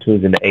fan who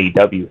tunes into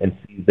AEW and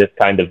sees this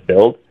kind of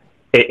build,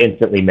 it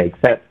instantly makes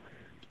sense.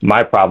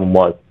 My problem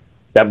was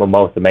that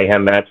Mimosa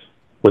Mayhem match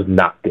was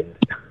not good.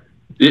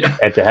 Yeah.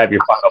 And to have your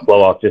final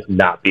blow off just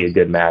not be a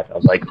good match, I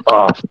was like,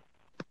 oh.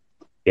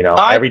 You know,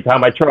 every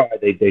time I try,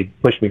 they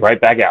push me right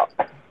back out.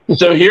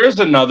 So here's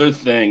another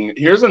thing.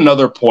 Here's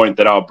another point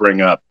that I'll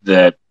bring up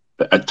that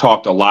I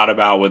talked a lot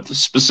about with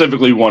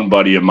specifically one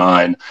buddy of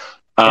mine.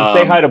 And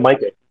say hi to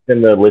Mike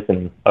in the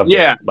listening.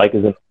 Mike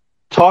is in.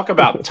 Talk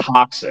about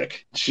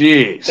toxic.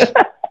 Jeez.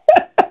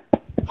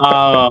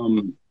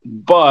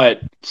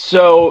 But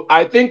so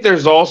I think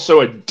there's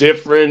also a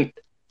different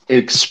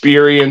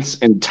experience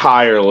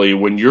entirely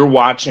when you're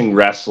watching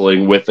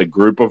wrestling with a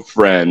group of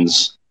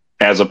friends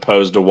as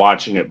opposed to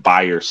watching it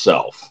by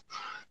yourself.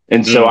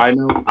 And so I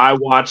know I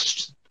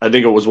watched, I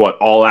think it was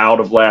All Out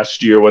of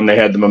last year when they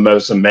had the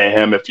Mimosa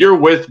Mayhem. If you're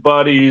with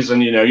buddies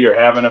and, you know, you're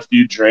having a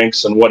few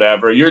drinks and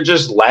whatever, you're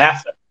just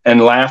laughing and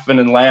laughing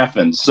and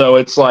laughing. So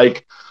it's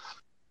like,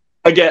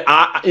 again,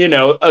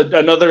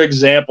 another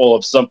example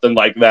of something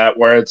like that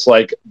where it's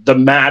like the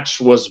match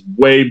was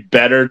way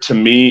better to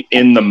me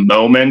in the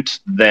moment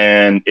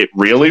than it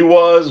really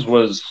was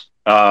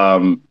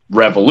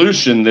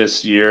Revolution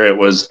this year. It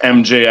was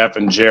MJF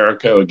and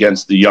Jericho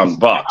against the Young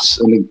Bucks.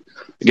 And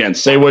again,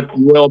 say what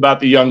you will about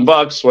the Young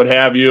Bucks, what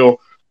have you.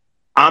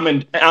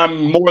 I'm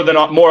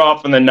more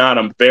often than not,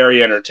 I'm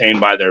very entertained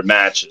by their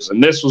matches.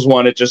 And this was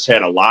one, it just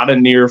had a lot of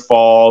near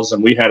falls,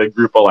 and we had a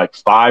group of like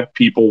 5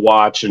 people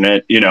watching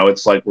it. You know,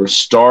 it's like we're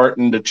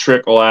starting to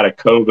trickle out of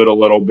COVID a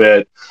little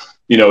bit.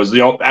 You know, it was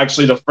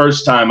actually the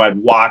first time I'd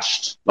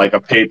watched like a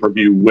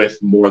pay-per-view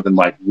with more than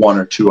like 1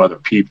 or 2 other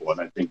people.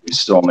 And I think we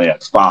still only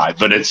had 5,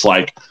 but it's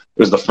like, it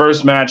was the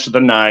first match of the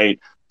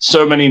night.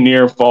 So many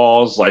near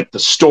falls, like the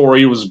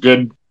story was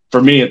good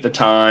for me at the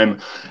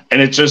time.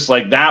 And it's just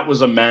like, that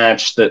was a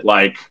match that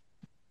like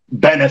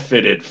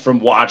benefited from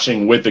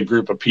watching with a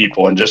group of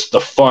people and just the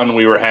fun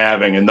we were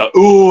having and the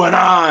ooh and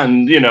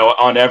on, you know,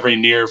 on every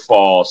near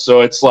fall.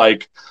 So it's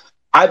like,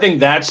 I think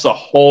that's the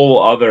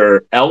whole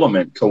other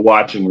element to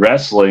watching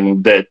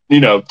wrestling that, you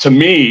know, to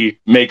me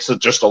makes it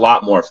just a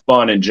lot more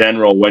fun in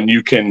general when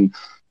you can,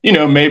 you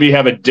know, maybe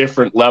have a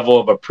different level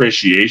of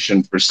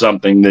appreciation for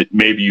something that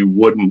maybe you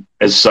wouldn't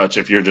as such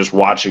if you're just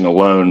watching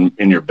alone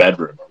in your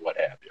bedroom or what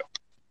have you.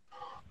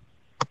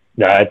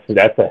 No,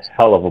 that's a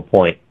hell of a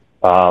point.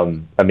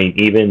 I mean,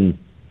 even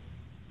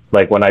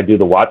like when I do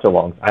the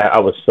watch-alongs, I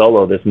was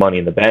solo this Money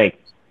in the Bank,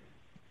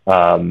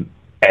 and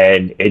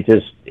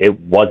it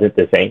wasn't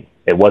the same.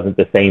 It wasn't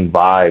the same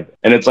vibe.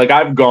 And it's like,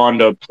 I've gone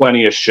to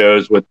plenty of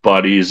shows with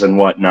buddies and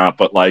whatnot,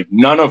 but like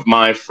none of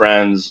my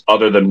friends,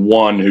 other than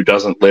one who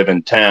doesn't live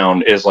in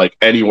town, is like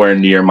anywhere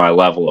near my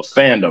level of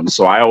fandom.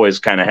 So I always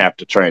kind of have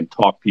to try and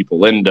talk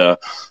people into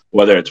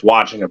whether it's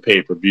watching a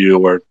pay-per-view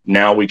or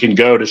now we can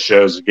go to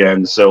shows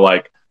again. So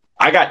like,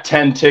 I got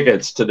 10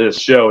 tickets to this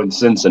show in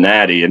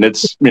Cincinnati, and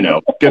it's, you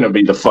know, going to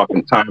be the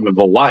fucking time of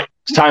a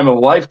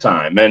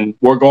lifetime. And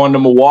we're going to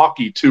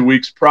Milwaukee 2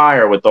 weeks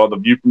prior with all the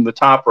View from the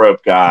Top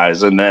Rope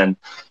guys. And then,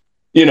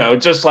 you know,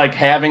 just like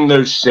having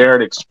those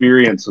shared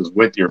experiences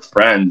with your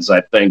friends,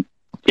 I think,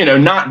 you know,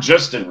 not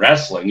just in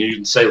wrestling, you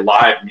can say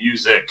live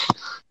music,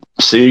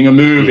 seeing a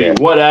movie,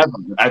 whatever,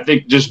 I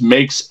think just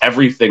makes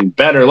everything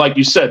better. Like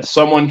you said,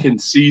 someone can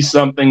see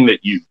something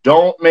that you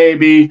don't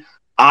maybe.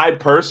 I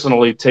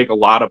personally take a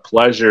lot of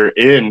pleasure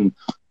in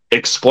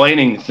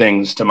explaining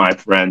things to my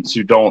friends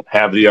who don't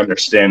have the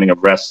understanding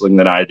of wrestling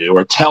that I do,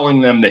 or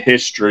telling them the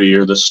history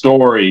or the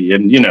story.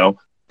 And, you know,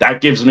 that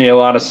gives me a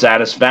lot of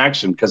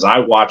satisfaction because I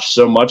watch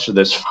so much of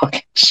this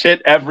fucking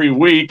shit every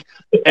week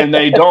and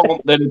they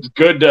don't, that it's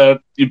good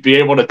to be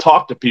able to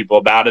talk to people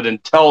about it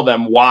and tell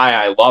them why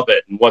I love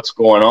it and what's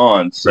going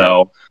on.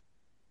 So,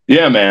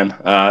 yeah, man,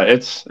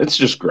 it's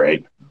just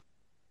great.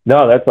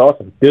 No, that's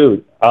awesome.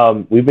 Dude,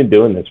 we've been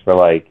doing this for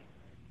like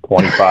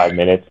 25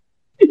 minutes.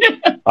 Is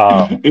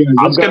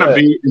this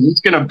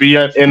gonna be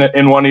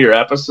in one of your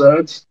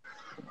episodes?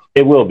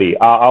 It will be.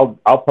 I'll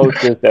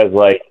post this as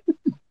like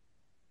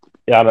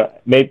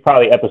maybe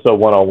probably episode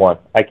 101.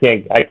 I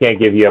can't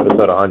give you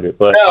episode 100,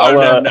 but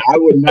no,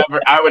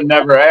 I would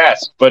never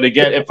ask. But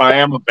again, if I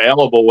am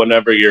available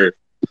whenever you're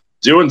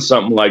doing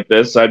something like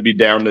this, I'd be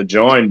down to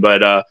join.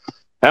 But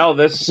hell,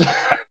 this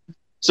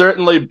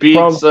certainly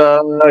beats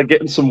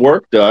getting some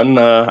work done.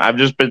 I've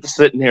just been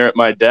sitting here at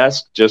my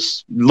desk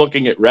just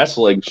looking at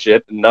wrestling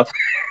shit and nothing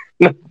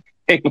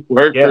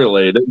work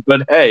related.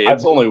 But hey,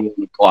 it's only 1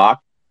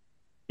 o'clock.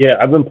 Yeah,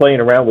 I've been playing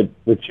around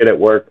with shit at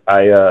work.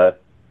 I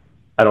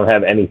don't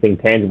have anything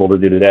tangible to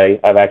do today.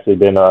 I've actually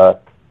been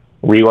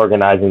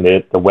reorganizing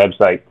the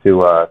website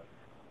to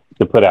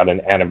put out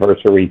an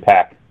anniversary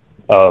pack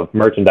of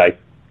merchandise.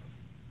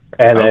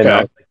 And then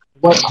I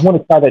want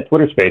to try that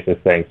Twitter Spaces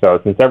thing. So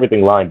since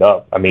everything lined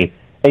up, I mean,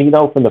 and you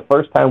know, from the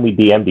first time we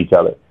DM'd each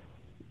other,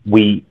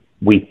 we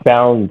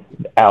found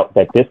out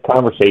that this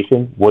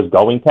conversation was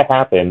going to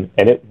happen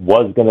and it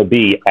was going to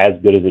be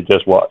as good as it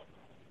just was.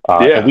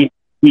 And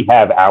we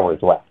have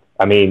hours left.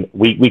 I mean,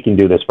 we can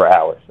do this for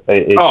hours.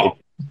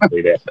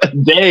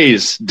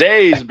 Days,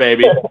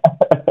 baby.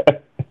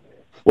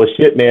 Well,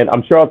 shit, man.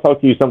 I'm sure I'll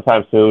talk to you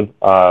sometime soon.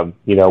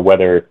 You know,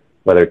 whether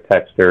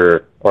text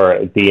or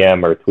a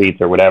DM or tweets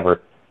or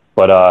whatever.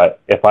 But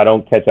if I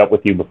don't catch up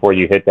with you before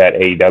you hit that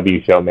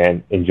AEW show,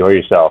 man, enjoy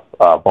yourself.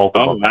 Both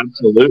of them.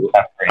 Absolutely.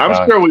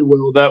 I'm sure we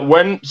will.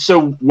 When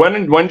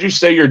did you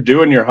say you're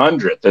doing your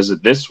 100th? Is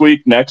it this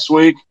week? Next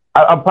week?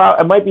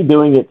 I might be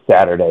doing it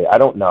Saturday. I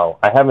don't know.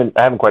 I haven't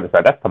quite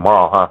decided. That's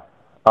tomorrow,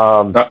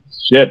 huh?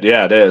 Shit,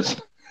 yeah, it is.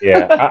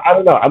 Yeah, I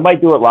don't know. I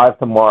might do it live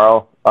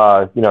tomorrow.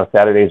 You know,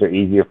 Saturdays are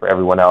easier for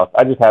everyone else.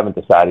 I just haven't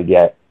decided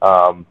yet.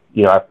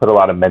 You know, I've put a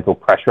lot of mental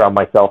pressure on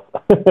myself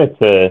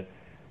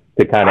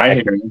to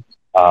kind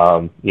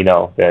of, you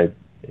know, that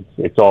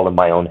it's all in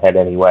my own head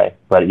anyway.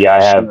 But yeah,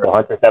 I have the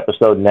 100th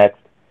episode next,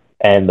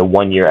 and the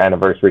 1 year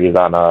anniversary is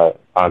on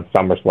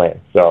SummerSlam.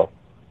 So,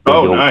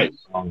 nice.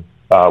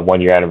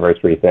 1 year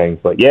anniversary thing.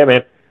 But yeah,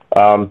 man,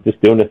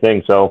 just doing the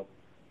thing. So,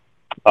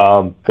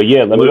 but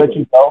yeah, let me let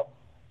you go.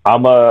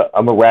 I'm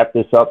gonna wrap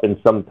this up in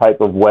some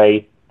type of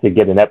way to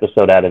get an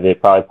episode out of it.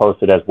 Probably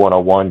post it as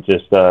 101.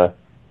 Just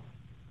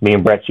me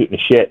and Brett shooting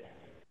the shit.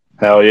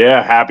 Hell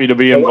yeah, happy to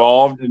be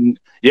involved. And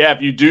yeah,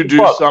 if you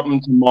do something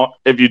tomorrow,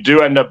 if you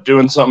do end up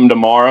doing something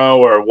tomorrow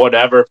or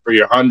whatever for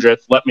your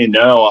 100th, let me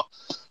know.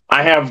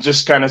 I have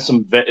just kind of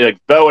some, like,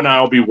 Bo and I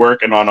will be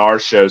working on our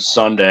show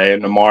Sunday,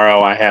 and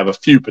tomorrow I have a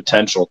few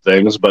potential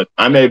things, but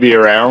I may be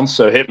around,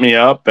 so hit me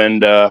up.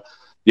 And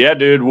yeah,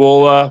 dude,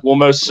 we'll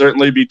most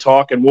certainly be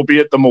talking. We'll be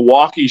at the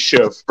Milwaukee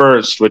show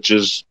first, which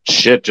is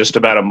just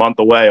about a month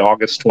away,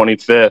 August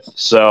 25th.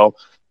 So,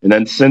 and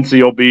then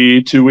Cincy will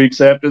be 2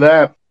 weeks after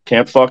that.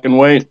 Can't fucking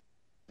wait.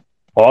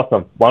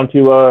 Awesome. Why don't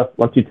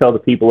you tell the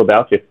people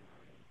about you?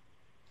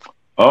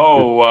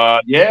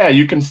 Yeah,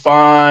 you can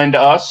find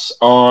us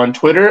on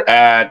Twitter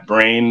at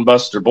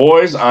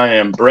BrainbusterBoys. I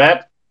am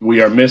Brett.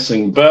 We are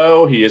missing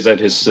Bo. He is at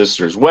his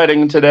sister's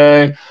wedding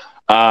today.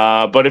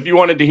 But if you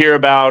wanted to hear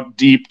about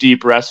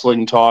deep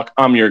wrestling talk,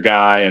 I'm your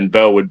guy, and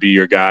Bo would be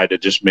your guy to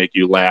just make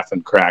you laugh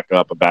and crack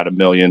up about a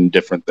million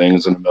different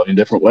things in a million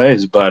different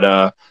ways.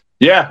 But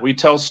yeah, we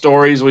tell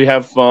stories. We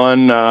have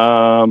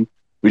fun.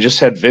 We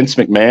just had Vince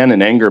McMahon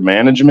in anger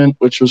management,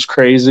 which was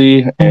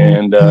crazy.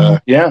 And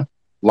yeah,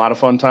 a lot of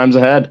fun times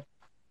ahead.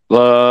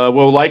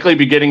 We'll likely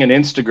be getting an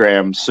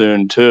Instagram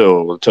soon,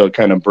 too, to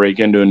kind of break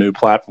into a new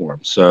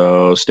platform.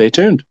 So stay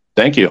tuned.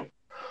 Thank you.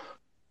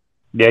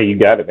 Yeah, you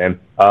got it, man.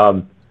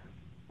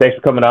 Thanks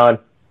for coming on.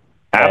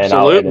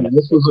 Absolutely.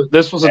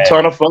 This was a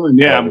ton of fun.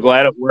 Yeah, I'm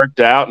glad it worked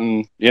out,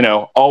 and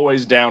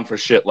always down for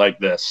shit like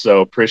this.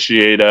 So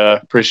appreciate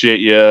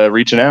you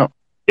reaching out.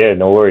 Yeah,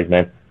 no worries,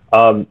 man.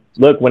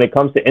 Look, when it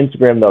comes to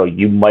Instagram, though,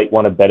 you might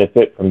want to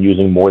benefit from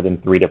using more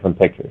than 3 different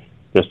pictures.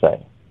 Just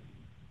saying.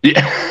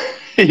 Yeah,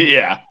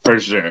 yeah, for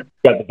sure. You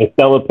got the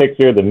Stella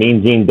picture, the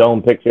Mean Gene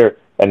Dome picture,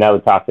 and now the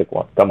toxic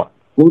one. Come on.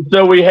 Well,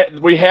 so we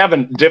have a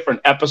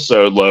different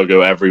episode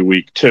logo every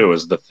week too,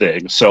 is the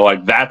thing. So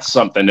like that's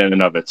something in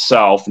and of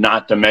itself.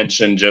 Not to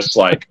mention just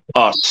like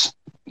us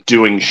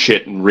doing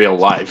shit in real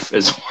life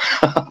as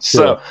well.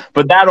 So,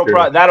 but that'll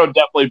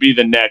definitely be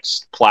the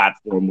next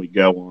platform we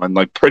go on.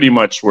 Like pretty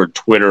much we're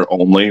Twitter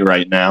only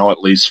right now,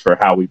 at least for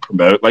how we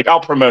promote. Like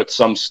I'll promote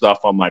some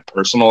stuff on my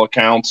personal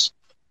accounts,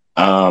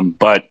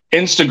 but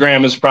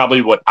Instagram is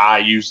probably what I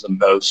use the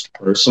most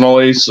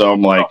personally. So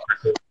I'm like.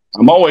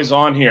 I'm always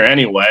on here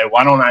anyway.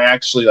 Why don't I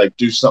actually like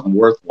do something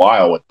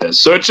worthwhile with this?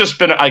 So it's just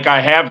been like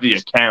I have the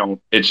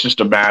account. It's just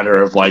a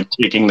matter of like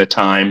taking the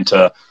time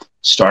to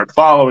start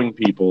following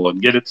people and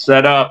get it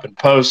set up and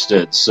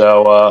posted.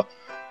 So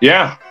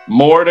yeah,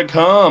 more to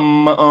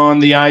come on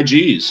the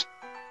IGs.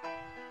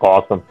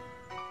 Awesome.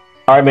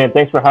 All right, man.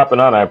 Thanks for hopping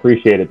on. I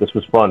appreciate it. This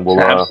was fun.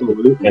 We'll,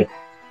 Absolutely.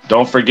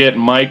 Don't forget,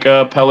 Mike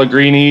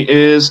Pellegrini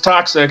is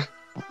toxic.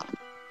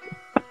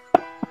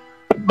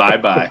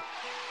 Bye-bye.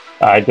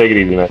 All right, take it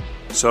easy, man.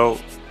 So,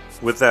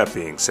 with that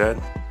being said,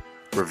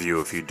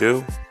 review if you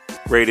do,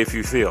 rate if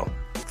you feel.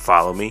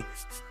 Follow me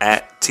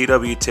at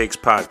TW Takes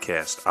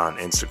Podcast on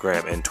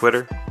Instagram and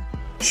Twitter.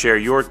 Share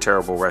your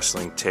terrible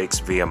wrestling takes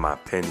via my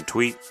pinned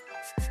tweet.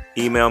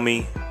 Email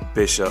me,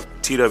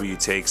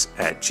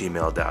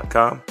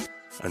 bishoptwtakes@gmail.com.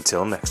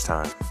 Until next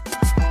time.